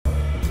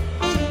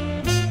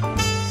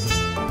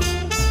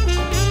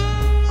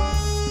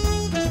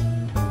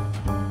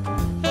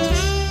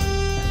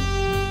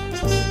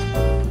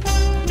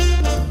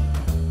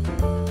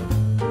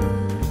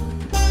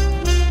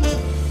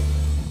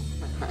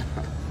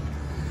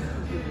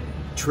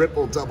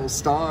triple double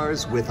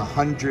stars with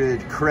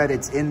 100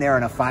 credits in there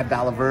and a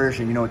 $5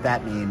 version. You know what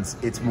that means?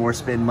 It's More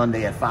Spin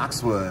Monday at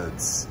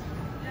Foxwoods.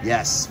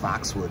 Yes,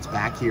 Foxwoods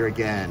back here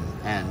again,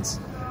 and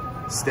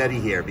steady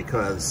here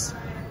because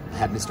I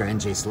have Mr.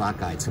 NJ Slot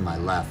Guy to my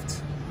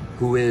left,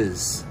 who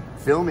is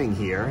filming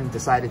here and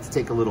decided to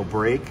take a little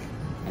break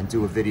and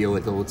do a video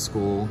with Old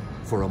School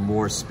for a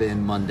More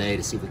Spin Monday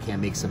to see if we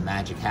can't make some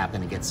magic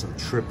happen and get some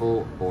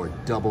triple or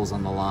doubles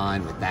on the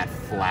line with that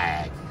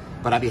flag.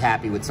 But I'd be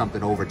happy with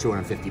something over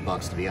 250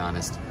 bucks, to be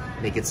honest.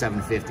 Make it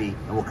 750,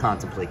 and we'll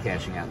contemplate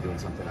cashing out and doing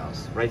something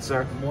else. Right,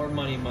 sir? More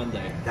Money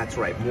Monday. That's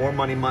right. More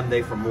Money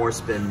Monday for More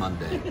Spin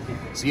Monday.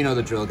 So you know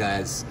the drill,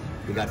 guys.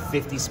 We got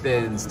 50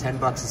 spins, 10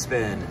 bucks a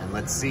spin, and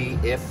let's see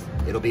if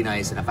it'll be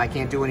nice. And if I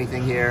can't do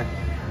anything here,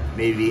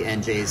 maybe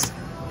NJ's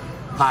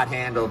hot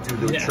hand will do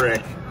the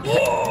trick.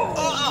 Whoa!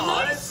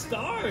 Oh, nice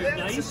start.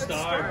 Nice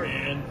start,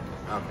 man.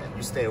 Okay,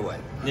 you stay away.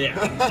 Yeah,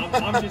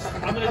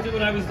 I'm gonna do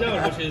what I was doing,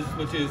 which is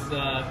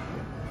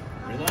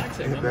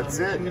relaxing. That's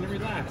it. I'm gonna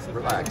relax.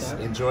 Relax.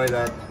 Enjoy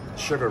that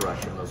sugar rush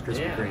from those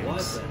Krispy Kremes. What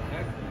the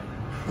heck?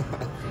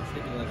 It's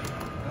hitting like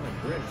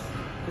bricks.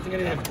 Good thing I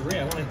didn't have 3.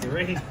 I wanted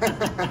 3.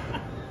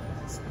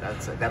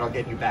 That'll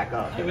get you back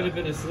up. I would have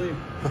been asleep.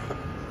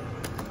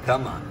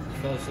 Come on. I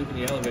fell asleep in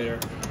the elevator.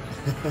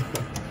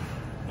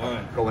 All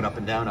right. Going up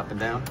and down, up and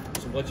down.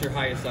 So what's your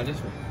highest on this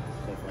one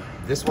so far?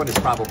 This one has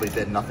probably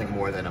been nothing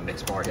more than a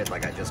mixed bar hit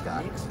like I just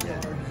got.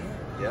 Yeah.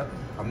 Yep.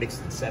 A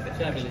mixed in 7.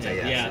 7,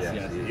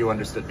 yes. You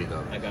understood me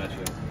though. I got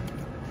you.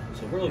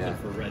 So we're looking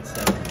for red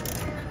 7.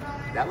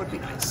 That would be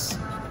nice.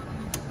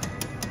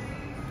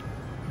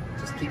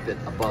 Just keep it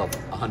above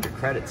 100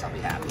 credits, I'll be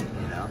happy,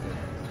 you know?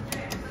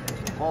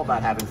 I'm all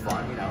about having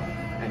fun, you know,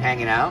 and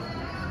hanging out.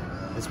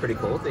 It's pretty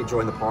cool if they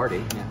join the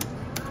party. Yeah.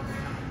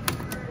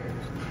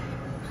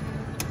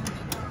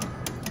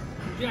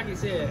 Jackie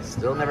says.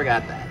 Still never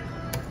got that.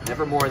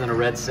 Never more than a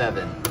red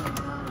 7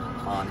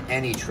 on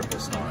any triple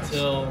stars.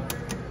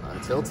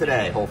 Until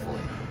today, hopefully.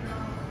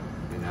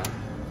 You know?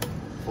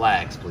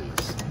 Flags,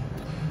 please.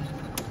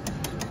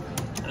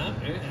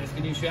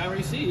 Asking you shall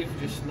receive,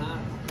 just not.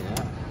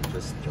 Yeah,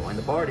 just join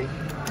the party.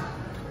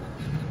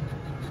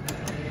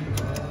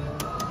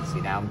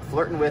 See, now I'm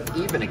flirting with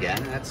even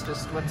again. That's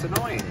just what's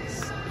annoying.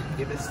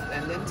 Give us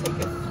and then take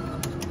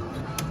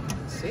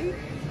it. See?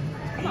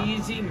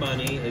 Easy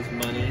money is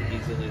money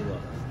easily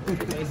lost. That's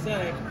what they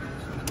say.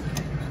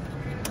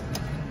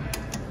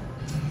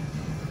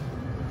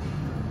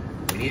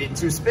 We needed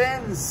 2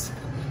 spins.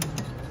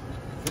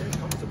 Very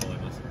comfortable, I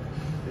must say.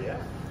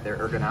 Yeah. They're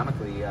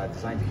ergonomically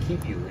designed to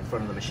keep you in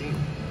front of the machine.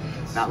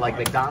 Not like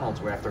McDonald's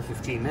where after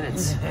 15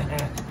 minutes,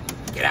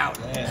 get out.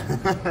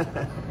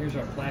 Yeah. Here's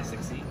our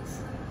plastic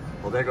seats.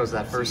 Well, there goes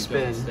that first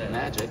spin.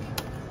 Magic.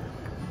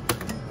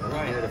 All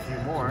right. Needed a few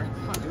more.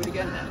 Come on, do it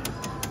again now.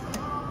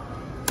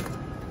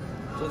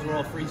 Those were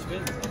all free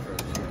spins.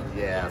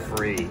 Yeah,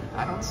 free.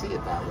 I don't see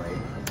it that way.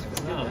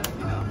 No.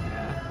 You know,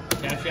 yeah.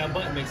 Cash out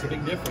button makes a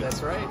big difference.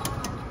 That's right.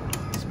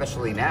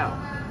 Especially now.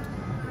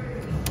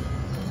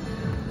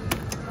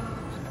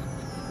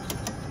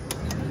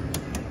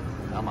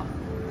 Come on.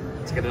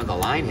 Let's get another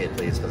line hit,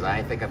 please, because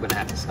I think I'm going to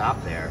have to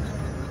stop there.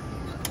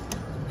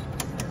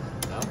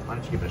 No? Why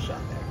don't you give it a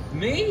shot there?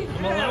 Me?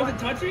 I'm allowed to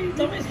touch you?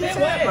 Tell me to stay Yeah,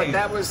 away. but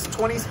that was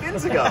 20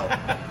 spins ago.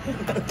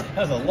 That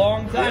was a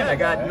long time Yeah, I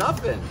got ago.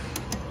 nothing.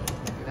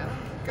 You know,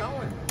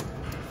 going.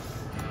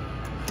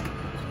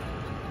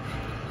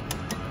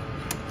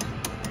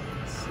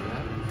 See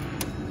that?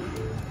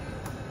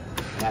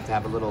 I have to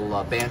have a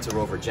little banter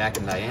over Jack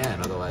and Diane,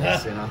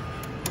 otherwise, you know.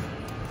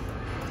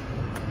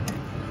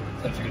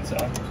 Such a good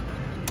song.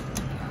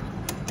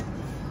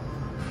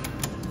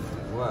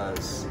 It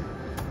was.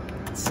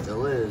 It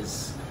still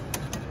is.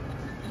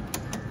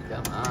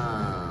 Come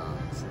on.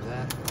 See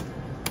that?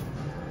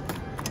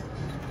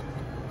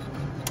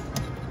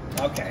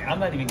 Okay, I'm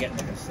not even getting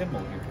like a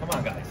symbol here. Come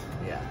on, guys.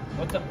 Yeah.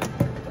 What the?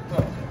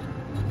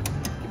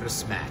 Give it a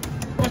smack.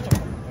 What the?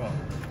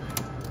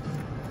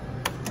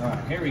 All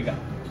right, here we go.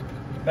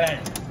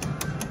 Bang.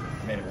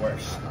 Made it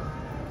worse.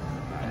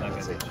 I'm not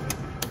gonna.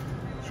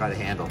 Try the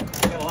handle. I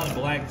got a lot of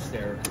blanks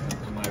there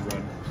in my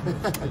run.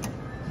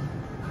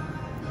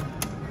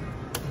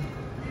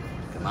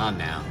 Come on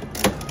now.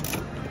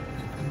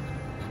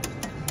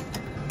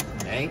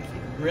 Thank you.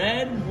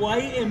 Red,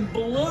 white, and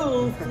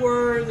blue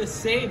for the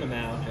same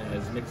amount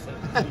as mix-up.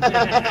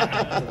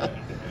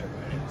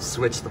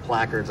 Switch the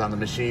placards on the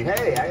machine.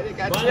 Hey, I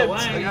got By chips. the way,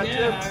 I got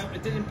chips.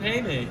 it didn't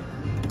pay me.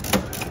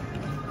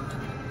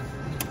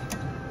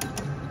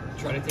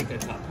 Try to take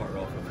that top part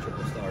off of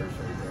triple stars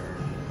right there.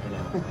 I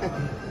know.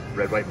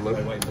 Red, white, blue.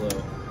 Red, white,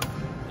 blue.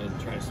 And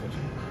try to switch it.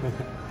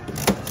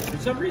 For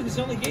some reason, this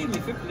only gave me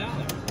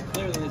 $50.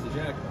 Clearly, there's a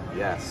jackpot.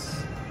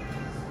 Yes.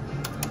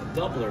 The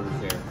doubler was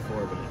there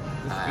before, but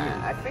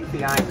I think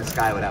the eye in the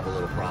sky would have a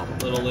little problem.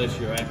 Little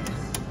issue, right?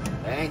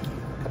 Thank you.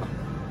 Come on.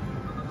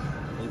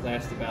 It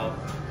lasts about a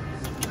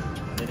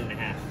minute and a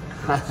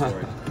half.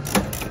 Sorry.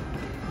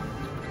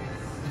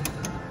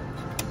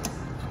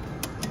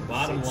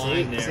 Bottom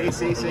line there.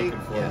 See. Looking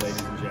for, yes.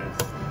 ladies and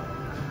gents.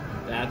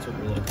 That's what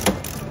we're looking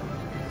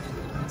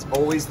for. It's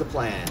always the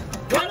plan.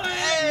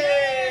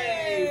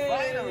 Hey!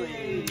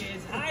 Finally!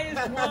 His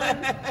highest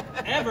one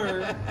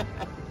ever.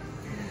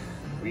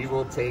 We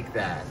will take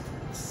that.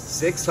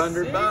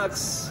 600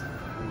 bucks.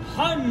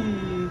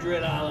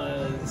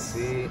 $100.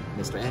 See,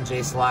 Mr.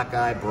 NJ Slot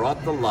Guy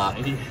brought the luck.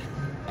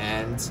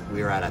 And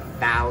we're at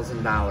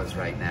 $1,000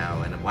 right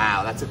now. And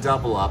wow, that's a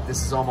double up.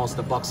 This is almost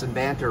a Bucks and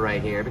Banter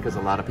right here, because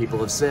a lot of people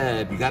have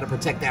said, you got to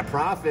protect that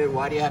profit.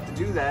 Why do you have to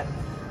do that?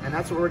 And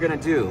that's what we're going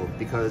to do,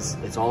 because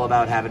it's all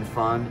about having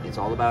fun. It's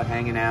all about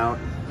hanging out.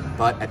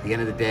 But at the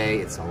end of the day,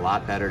 it's a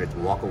lot better to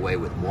walk away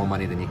with more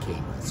money than you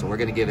came with. So we're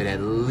going to give it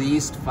at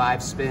least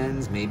 5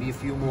 spins, maybe a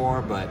few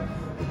more, but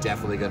we're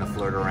definitely going to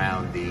flirt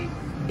around the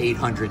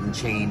 800 and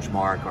change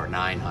mark or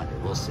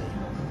 900. We'll see.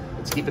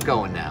 Let's keep it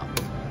going now.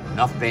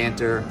 Enough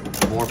banter,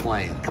 more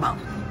playing. Come on.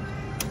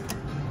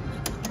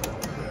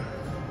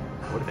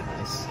 That would have been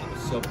nice. It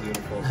was so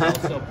beautiful. It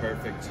felt so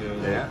perfect, too.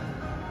 Yeah.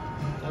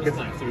 That was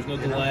nice. There was no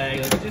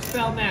delay. Like, it just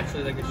felt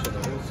naturally like it should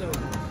have. It was so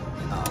nice.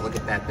 Oh, look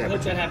at that there.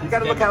 Look, that You got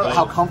to look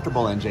how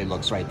comfortable NJ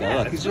looks right there.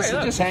 Yeah, look, he's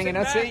just hanging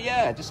out. See,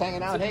 yeah, just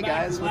hanging out. Hey,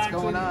 guys, what's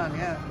going on?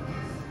 Yeah.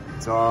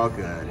 It's all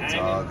good. It's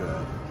all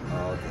good.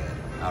 All good.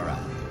 All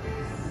right.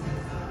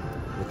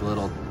 With a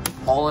little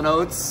Hall &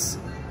 Oates.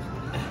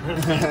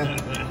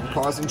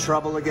 Causing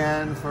trouble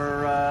again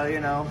for, you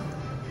know,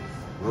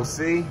 we'll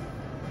see.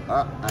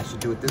 Oh, I should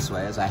do it this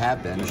way, as I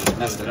have been. I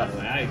messed it up.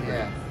 I agree.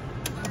 Yeah.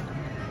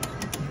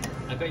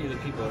 I bet you the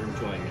people are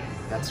enjoying it.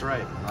 That's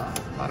right. A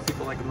lot of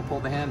people like him to pull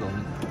the handle.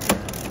 There's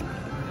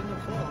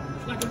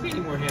not going to be any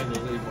more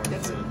handles anymore.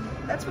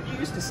 That's what you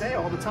used to say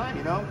all the time,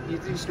 you know? You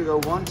used to go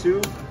 1,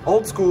 2,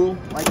 old school,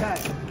 like that.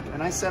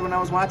 And I said when I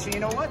was watching, you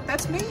know what?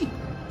 That's me.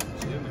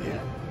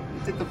 Yeah. You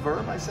did the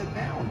verb, I said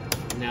noun.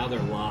 Now they're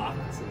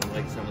locked.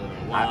 Like some of them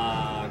are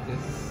locked.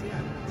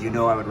 You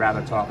know, I would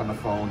rather talk on the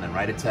phone than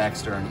write a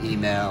text or an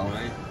email.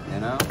 Right. You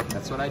know,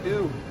 that's what I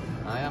do.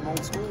 I am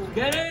old school.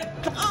 Get it?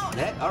 Come on.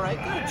 Yeah, all right,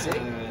 good. See?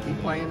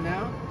 Keep playing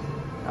now.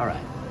 All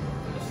right.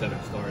 The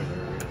setup started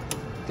earlier.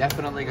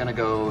 Definitely going to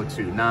go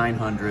to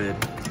 900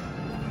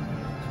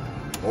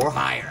 or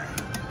higher.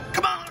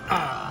 Come on.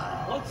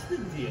 What's the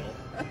deal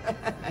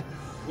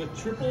with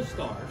triple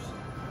stars?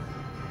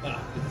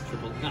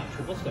 It's not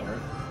triple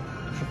stars.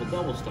 Triple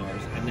double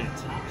stars, and that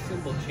top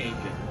symbol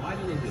changing. Why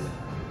do they do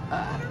that? I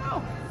don't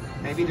know.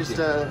 Maybe just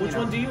which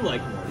one do you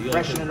like more? Do you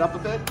freshen like it up a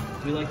bit?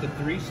 Do you like the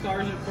 3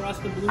 stars across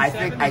the blue? I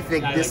think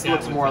this like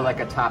looks more like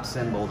a top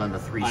symbol than the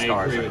 3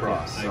 stars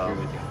across. I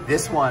agree with you.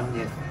 This one,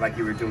 like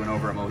you were doing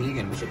over at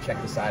Mohegan, we should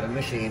check the side of the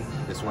machine.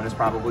 This one is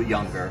probably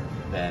younger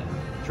than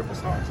triple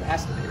stars. It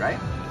has to be, right?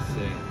 Let's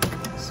see.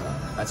 So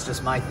that's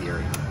just my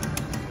theory.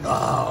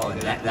 Oh,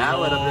 that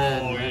would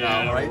have been, you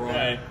know, right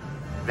there.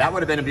 That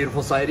would have been a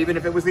beautiful sight, even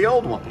if it was the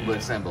old one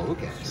with symbol. Who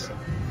cares?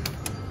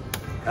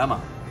 Come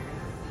on.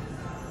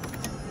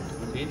 It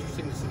would be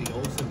interesting to see the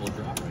old symbol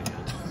drop right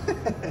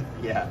now.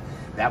 Yeah,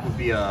 that would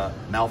be a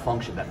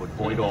malfunction that would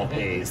void all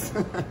pays.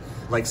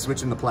 Like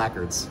switching the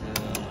placards.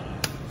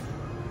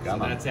 So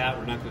that's out.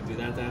 We're not going to do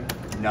that then?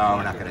 No,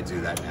 we're not going to do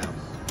that now.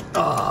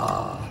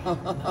 Oh.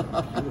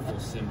 Beautiful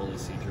symbol to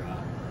see drop.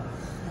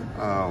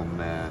 Oh,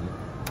 man.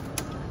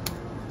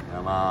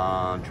 Come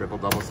on, triple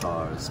double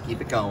stars.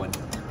 Keep it going.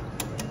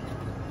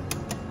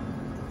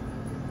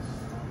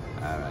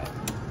 All right,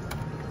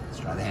 let's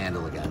try the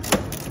handle again.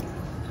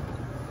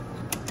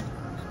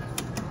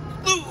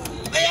 Ooh,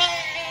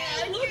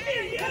 yeah, look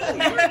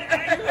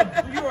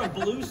at you! You're a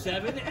blue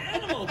 7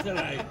 animal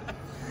tonight.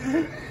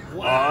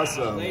 Wow,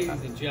 awesome.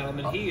 Ladies and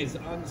gentlemen, he is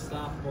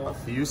unstoppable. A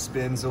few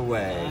spins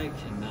away. I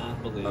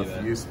cannot believe it.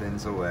 A few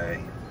spins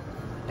away.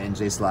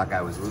 NJ Slock,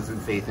 I was losing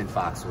faith in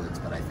Foxwoods,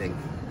 but I think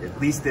at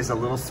least there's a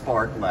little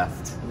spark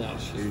left. No,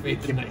 she's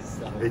faith in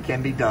myself. It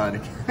can be done.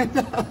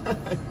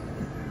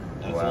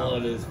 That's all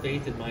it is,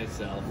 faith in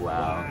myself.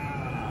 Wow.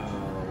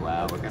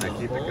 Wow, we're going to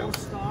keep it going.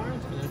 Stars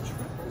and a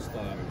triple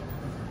star.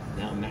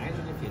 Now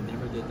imagine if you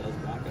never did those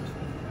brackets.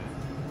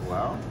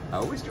 Well, I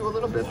always do a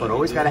little bit, but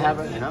always got to have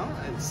it, you know,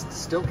 it's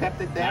still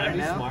kept it there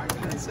now. Smart,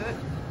 that's it.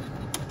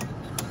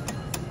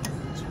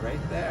 It's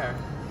right there.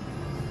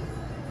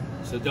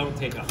 So don't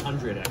take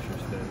 100 extra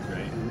spins,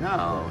 right?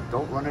 No,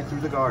 don't run it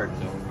through the garden.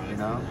 Don't run it. You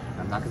know,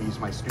 I'm not going to use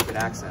my stupid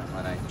accent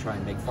when I try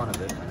and make fun of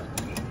it.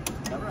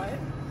 All right.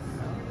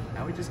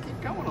 Now we just keep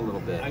going a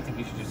little bit. I think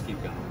you should just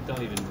keep going.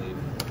 Don't even leave.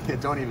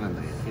 Don't even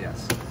leave,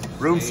 yes.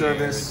 Room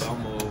service.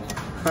 Don't move.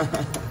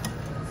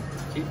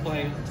 Keep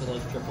playing until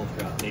those triples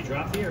drop. They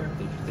drop here.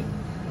 They just didn't.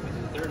 We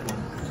did the third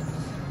one.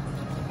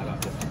 How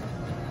about this one?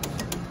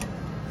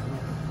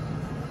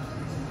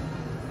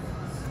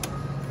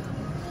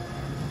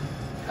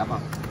 Come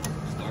on.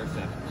 Star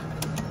 7.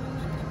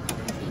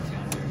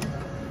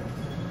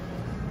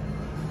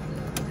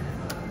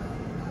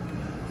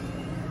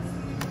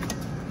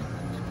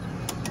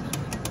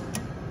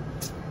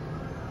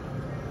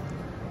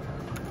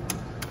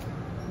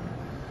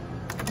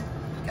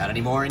 Got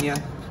any more in you?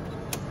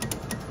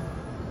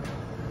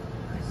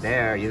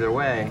 There, either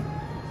way.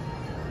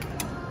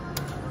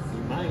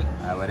 You might.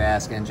 I would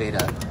ask NJ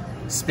to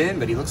spin,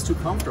 but he looks too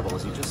comfortable,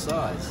 as you just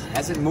saw. He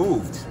hasn't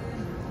moved.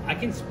 I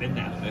can spin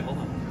that way. Hold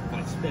on. If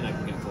I spin, I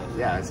can get close.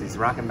 Yeah, he's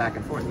rocking back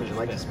and forth. Would you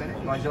like to spin it?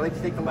 Would you like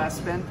to take the last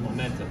spin?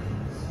 Momentum.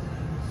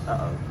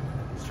 Uh-oh.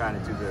 He's trying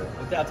to do the...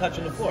 Without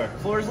touching the floor.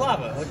 Floor is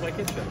lava, like my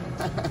kid show.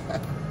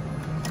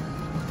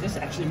 This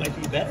actually might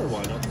be a better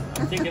one.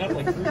 I'm thinking up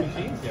like 3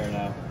 machines there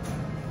now.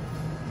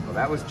 Well,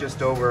 that was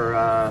just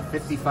over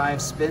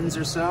 55 spins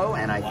or so,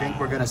 and I think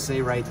we're going to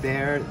say right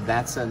there,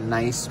 that's a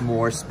nice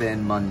More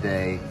Spin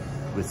Monday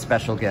with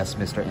special guest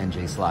Mr.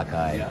 NJ Slot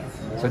Guy.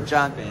 Yeah, so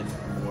John, spin,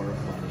 more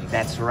money.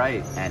 That's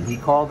right, and he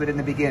called it in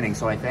the beginning,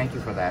 so I thank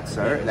you for that,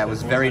 sir. Yeah, that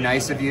was very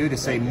nice of you to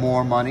say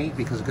more money,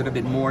 because it could have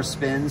been more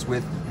spins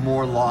with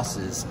more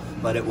losses,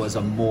 but it was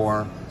a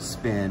more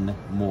spin,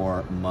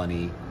 more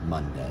money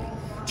Monday.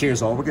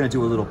 Cheers all. We're going to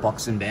do a little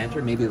Bucks and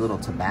Banter, maybe a little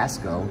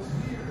Tabasco,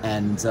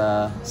 and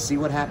see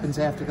what happens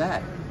after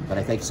that. But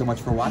I thank you so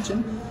much for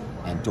watching,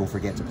 and don't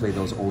forget to play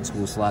those old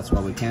school slots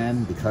while we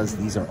can, because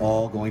these are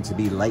all going to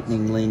be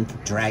Lightning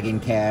Link, Dragon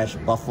Cash,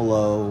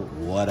 Buffalo,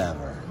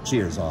 whatever.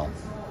 Cheers all.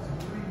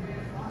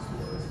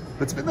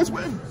 Let's spin this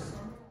win.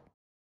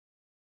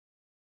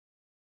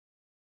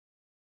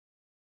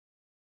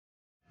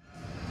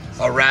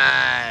 All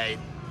right.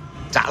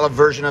 Dollar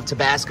version of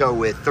Tabasco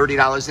with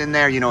 $30 in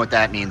there. You know what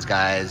that means,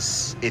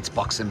 guys. It's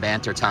Bucks and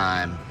Banter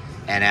time.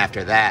 And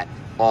after that,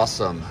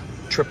 awesome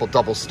triple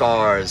double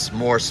stars,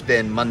 more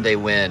spin Monday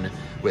win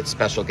with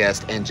special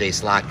guest NJ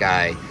Slot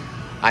Guy.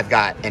 I've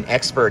got an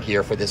expert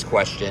here for this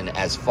question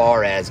as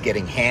far as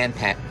getting hand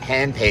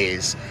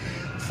pays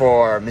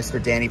for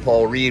Mr. Danny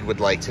Paul Reed would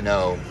like to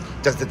know,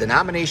 does the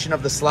denomination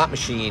of the slot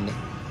machine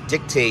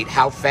dictate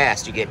how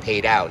fast you get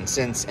paid out? And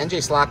since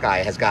NJ Slot Guy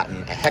has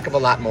gotten a heck of a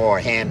lot more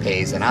hand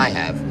pays than I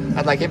have,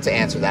 I'd like him to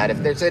answer that.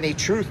 If there's any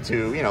truth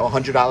to, you know, a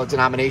 $100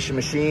 denomination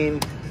machine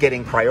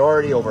getting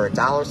priority over a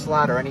dollar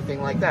slot or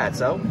anything like that.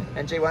 So,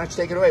 NJ, why don't you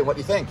take it away? What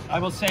do you think? I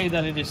will say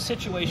that it is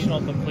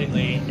situational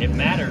completely. It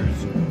matters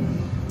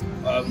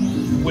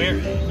where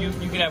you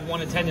could have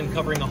one attendant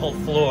covering the whole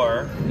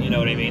floor, you know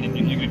what I mean?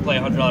 And you could play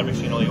a $100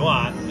 machine all you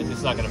want,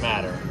 it's not going to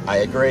matter. I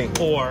agree.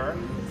 Or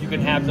you can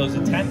have those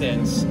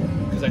attendants,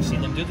 because I've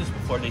seen them do this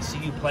before, they see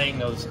you playing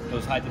those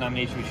high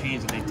denomination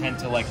machines and they tend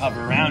to like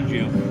hover around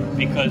you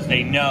because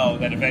they know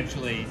that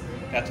eventually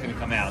that's going to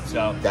come out.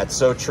 So that's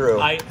so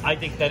true. I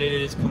think that it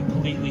is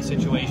completely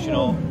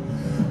situational.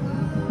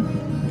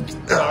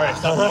 Sorry,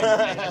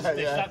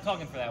 stop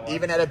talking for that one.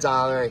 Even at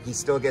 $1, he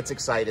still gets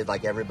excited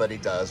like everybody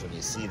does when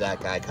you see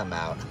that guy come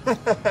out.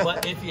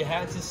 But if you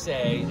had to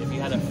say, if you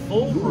had a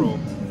full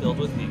room filled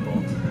with people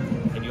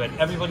and you had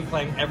everybody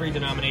playing every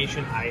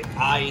denomination,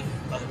 I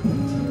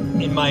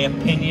in my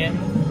opinion,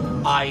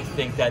 I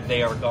think that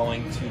they are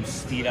going to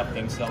speed up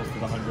themselves for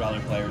the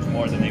 $100 players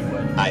more than they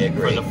would I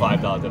agree. for the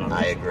 $5 denomination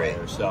I agree.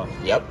 players. So,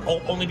 yep.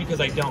 Only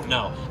because I don't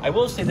know. I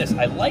will say this,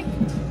 I like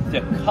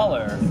the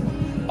color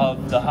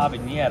of the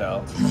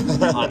habanero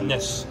on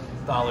this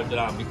dollar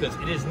denom, because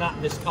it is not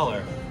this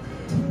color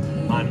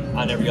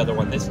on every other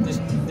one. This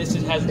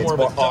has more of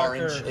a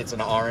darker, orange. It's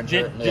an orange.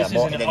 This is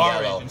more an than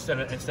orange yellow.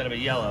 instead of a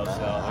yellow. So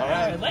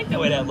right. I like the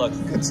way that looks.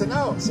 Good to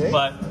know. See,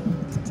 but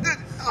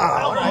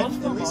all right.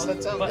 almost,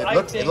 At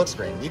least it looks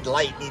green. Need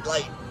light.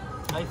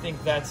 I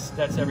think that's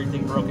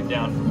everything broken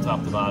down from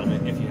top to bottom.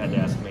 If you had to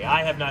ask me,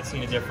 I have not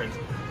seen a difference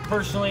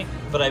personally,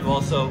 but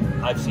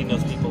I've seen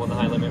those people in the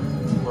high limit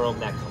room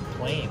that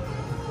complain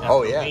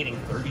after waiting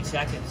 30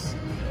 seconds,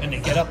 and they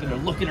get up and they're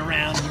looking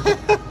around.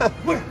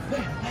 Where?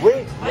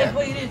 I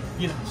waited.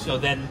 You know, so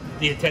then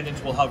the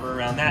attendants will hover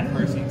around that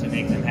person to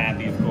make them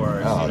happy, of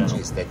course. Oh,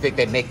 jeez, they think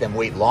they'd make them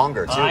wait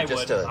longer too,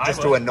 just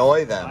to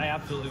annoy them. I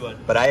absolutely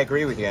would. But I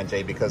agree with you,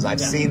 NJ, because I've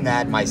seen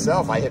that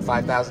myself. I hit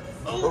 $5,000.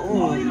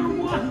 Oh,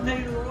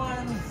 either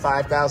one.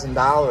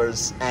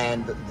 $5,000,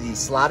 and the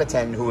slot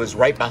attendant who was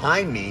right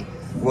behind me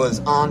was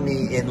on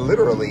me in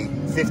literally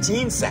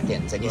 15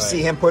 seconds. And you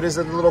see him put his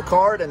little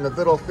card and the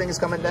little thing is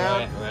coming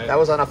down. Right. That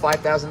was on a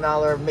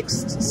 $5,000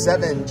 mixed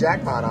 7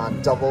 jackpot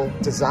on Double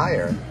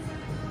Desire.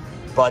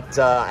 But,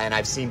 and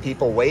I've seen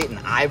people wait, and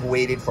I've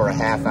waited for a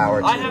half hour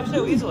too. I have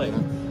so easily.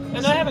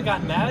 And I haven't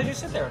gotten mad, I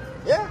just sit there.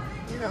 Yeah,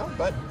 you know,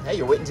 but hey,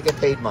 you're waiting to get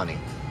paid money.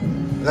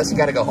 Unless you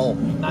got to go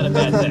home. Not a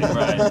bad thing,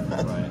 right.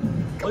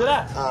 Look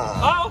at that.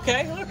 Oh,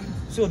 okay, look.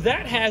 So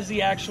that has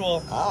the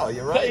actual... Oh,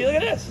 you're right. Look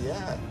at this.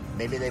 Yeah.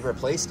 Maybe they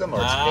replaced them,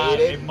 or it's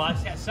faded. It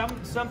must have,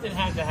 something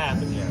had to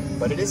happen here.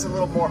 But it is a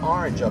little more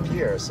orange up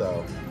here,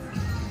 so...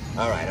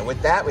 All right, and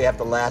with that, we have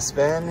the last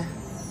spin.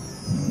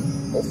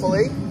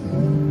 Hopefully.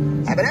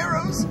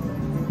 Habaneros.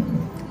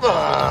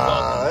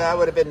 That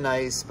would have been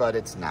nice, but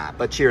it's not.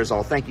 But cheers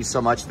all. Thank you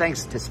so much.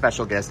 Thanks to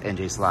special guest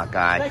NJ Slot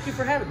Guy. Thank you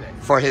for having me.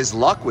 For his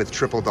luck with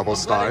triple double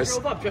stars. I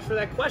drove up just for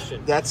that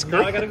question. That's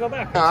great. Now I got to go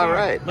back. All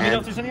right. Let me know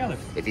if there's any others.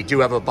 If you do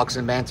have a Bucks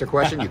and Banter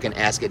question, you can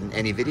ask it in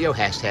any video,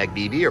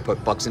 #BB, or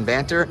put Bucks and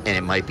Banter, and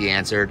it might be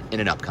answered in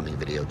an upcoming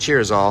video.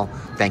 Cheers all.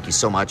 Thank you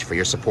so much for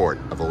your support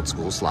of Old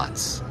School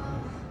Slots.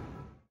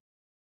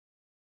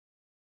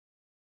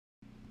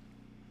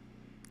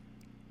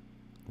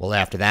 Well,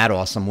 after that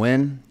awesome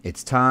win,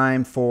 it's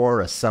time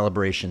for a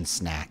celebration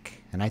snack.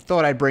 and I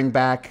thought I'd bring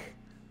back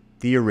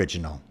the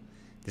original.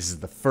 This is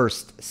the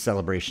first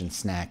celebration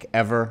snack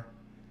ever.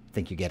 I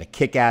think you get a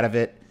kick out of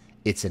it.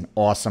 It's an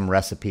awesome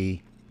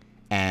recipe,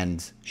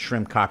 and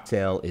shrimp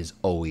cocktail is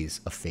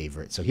always a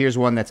favorite. So here's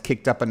one that's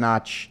kicked up a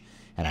notch,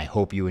 and I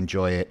hope you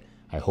enjoy it.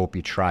 I hope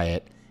you try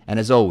it. And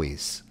as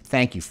always,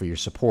 thank you for your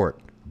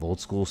support of Old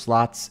School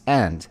Slots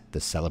and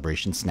the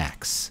Celebration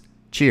Snacks.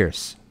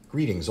 Cheers.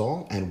 Greetings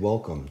all, and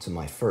welcome to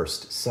my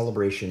first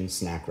celebration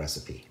snack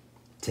recipe.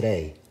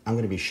 Today, I'm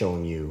going to be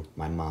showing you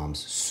my mom's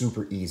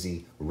super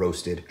easy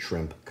roasted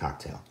shrimp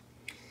cocktail.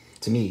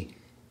 To me,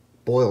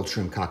 boiled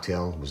shrimp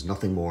cocktail was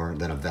nothing more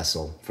than a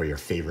vessel for your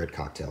favorite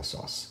cocktail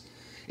sauce.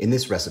 In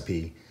this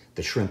recipe,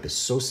 the shrimp is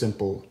so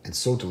simple and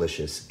so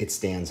delicious, it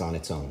stands on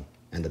its own.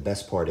 And the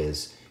best part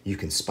is, you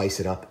can spice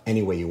it up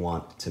any way you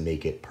want to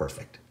make it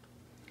perfect.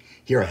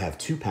 Here I have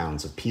 2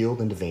 pounds of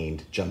peeled and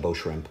deveined jumbo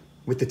shrimp,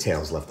 with the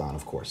tails left on,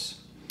 of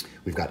course.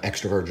 We've got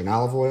extra virgin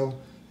olive oil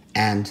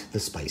and the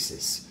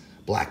spices.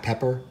 Black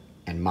pepper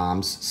and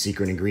Mom's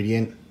secret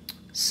ingredient,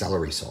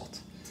 celery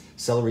salt.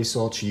 Celery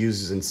salt she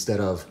uses instead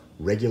of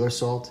regular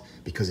salt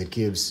because it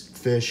gives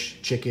fish,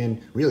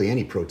 chicken, really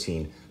any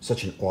protein,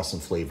 such an awesome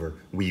flavor.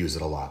 We use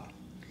it a lot.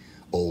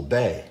 Old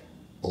Bay.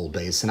 Old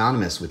Bay is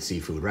synonymous with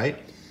seafood, right?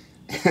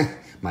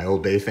 My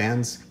Old Bay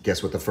fans,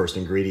 guess what the first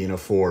ingredient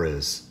of 4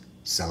 is?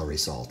 Celery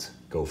salt.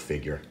 Go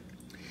figure.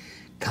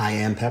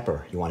 Cayenne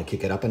pepper. You want to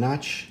kick it up a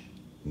notch?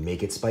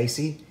 Make it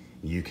spicy?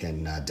 You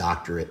can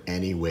doctor it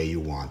any way you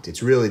want.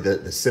 It's really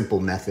the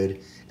simple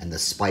method, and the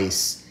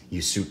spice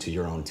you suit to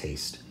your own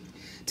taste.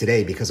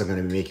 Today, because I'm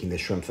going to be making this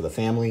shrimp for the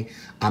family,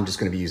 I'm just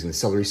going to be using the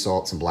celery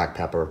salt, some black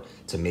pepper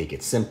to make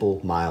it simple,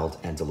 mild,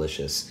 and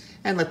delicious.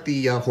 And let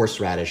the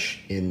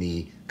horseradish in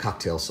the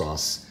cocktail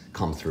sauce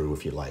come through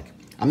if you like.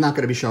 I'm not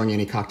going to be showing you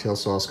any cocktail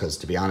sauce because,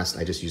 to be honest,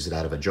 I just use it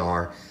out of a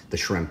jar. The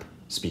shrimp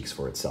speaks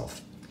for itself.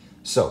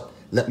 So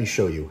let me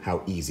show you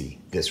how easy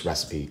this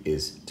recipe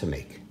is to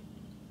make.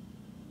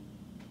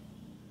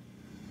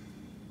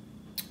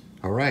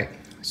 All right,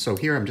 so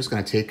here I'm just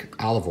going to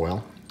take olive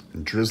oil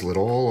and drizzle it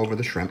all over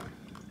the shrimp.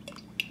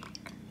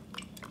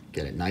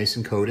 Get it nice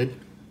and coated.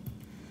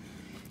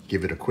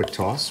 Give it a quick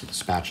toss with a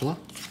spatula.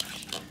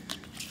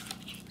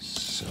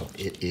 So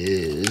it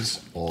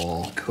is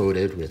all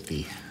coated with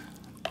the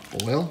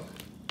oil.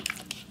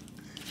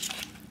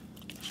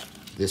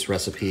 This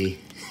recipe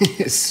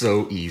is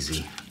so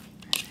easy.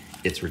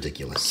 It's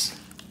ridiculous.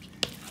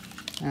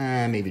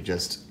 Maybe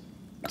just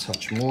a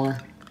touch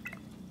more.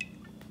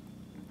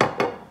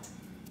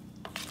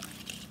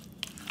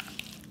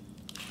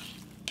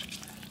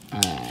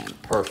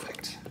 And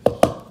perfect.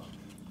 All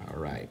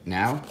right,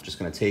 now just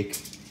gonna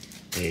take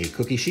a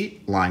cookie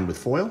sheet lined with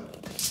foil,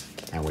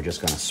 and we're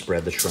just gonna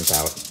spread the shrimp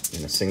out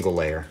in a single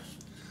layer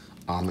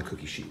on the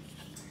cookie sheet.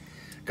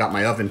 Got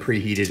my oven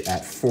preheated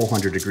at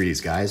 400 degrees,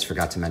 guys.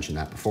 Forgot to mention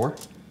that before.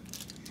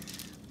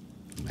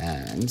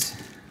 And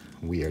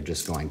we are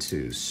just going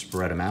to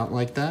spread them out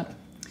like that.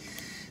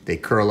 They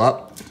curl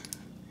up.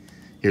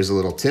 Here's a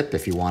little tip.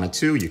 If you wanted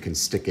to, you can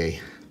stick a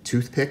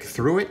toothpick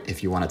through it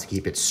if you wanted to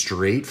keep it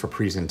straight for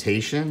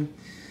presentation.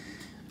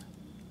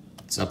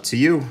 It's up to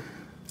you,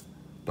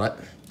 but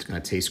it's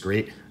gonna taste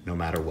great no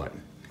matter what.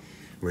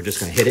 We're just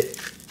gonna hit it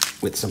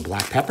with some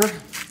black pepper.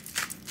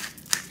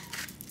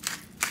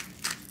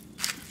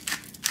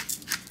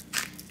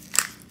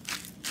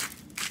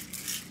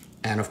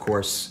 And of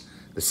course,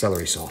 the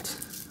celery salt.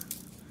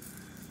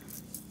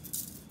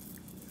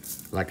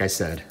 Like I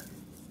said,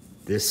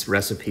 this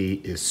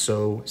recipe is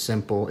so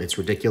simple, it's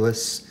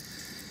ridiculous.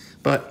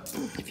 But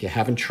if you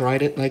haven't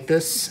tried it like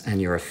this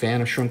and you're a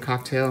fan of shrimp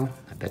cocktail,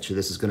 I bet you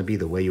this is gonna be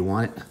the way you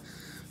want it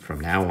from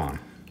now on.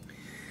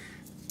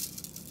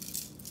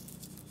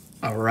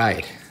 All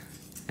right,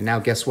 and now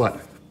guess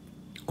what?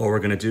 All we're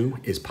gonna do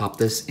is pop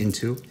this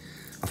into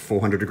a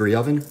 400-degree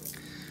oven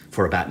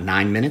for about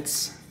 9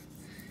 minutes,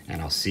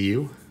 and I'll see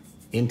you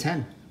in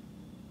 10.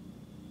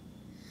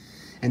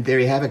 And there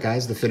you have it,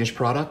 guys, the finished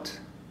product.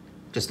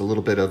 Just a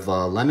little bit of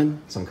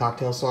lemon, some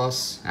cocktail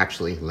sauce.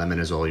 Actually, lemon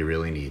is all you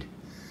really need.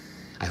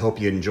 I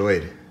hope you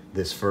enjoyed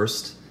this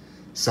first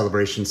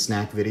celebration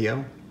snack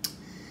video.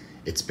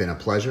 It's been a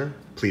pleasure.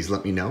 Please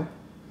let me know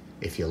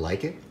if you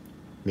like it.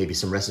 Maybe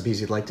some recipes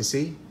you'd like to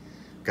see.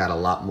 Got a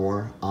lot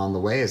more on the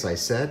way, as I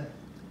said,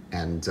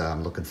 and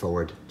I'm looking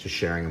forward to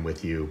sharing them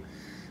with you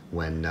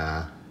when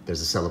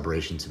there's a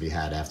celebration to be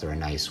had after a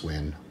nice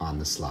win on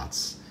the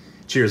slots.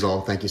 Cheers all,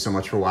 thank you so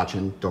much for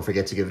watching. Don't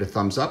forget to give it a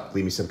thumbs up,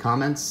 leave me some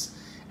comments,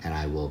 and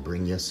I will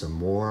bring you some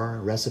more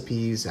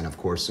recipes and of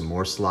course some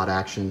more slot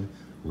action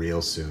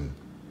real soon.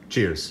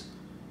 Cheers.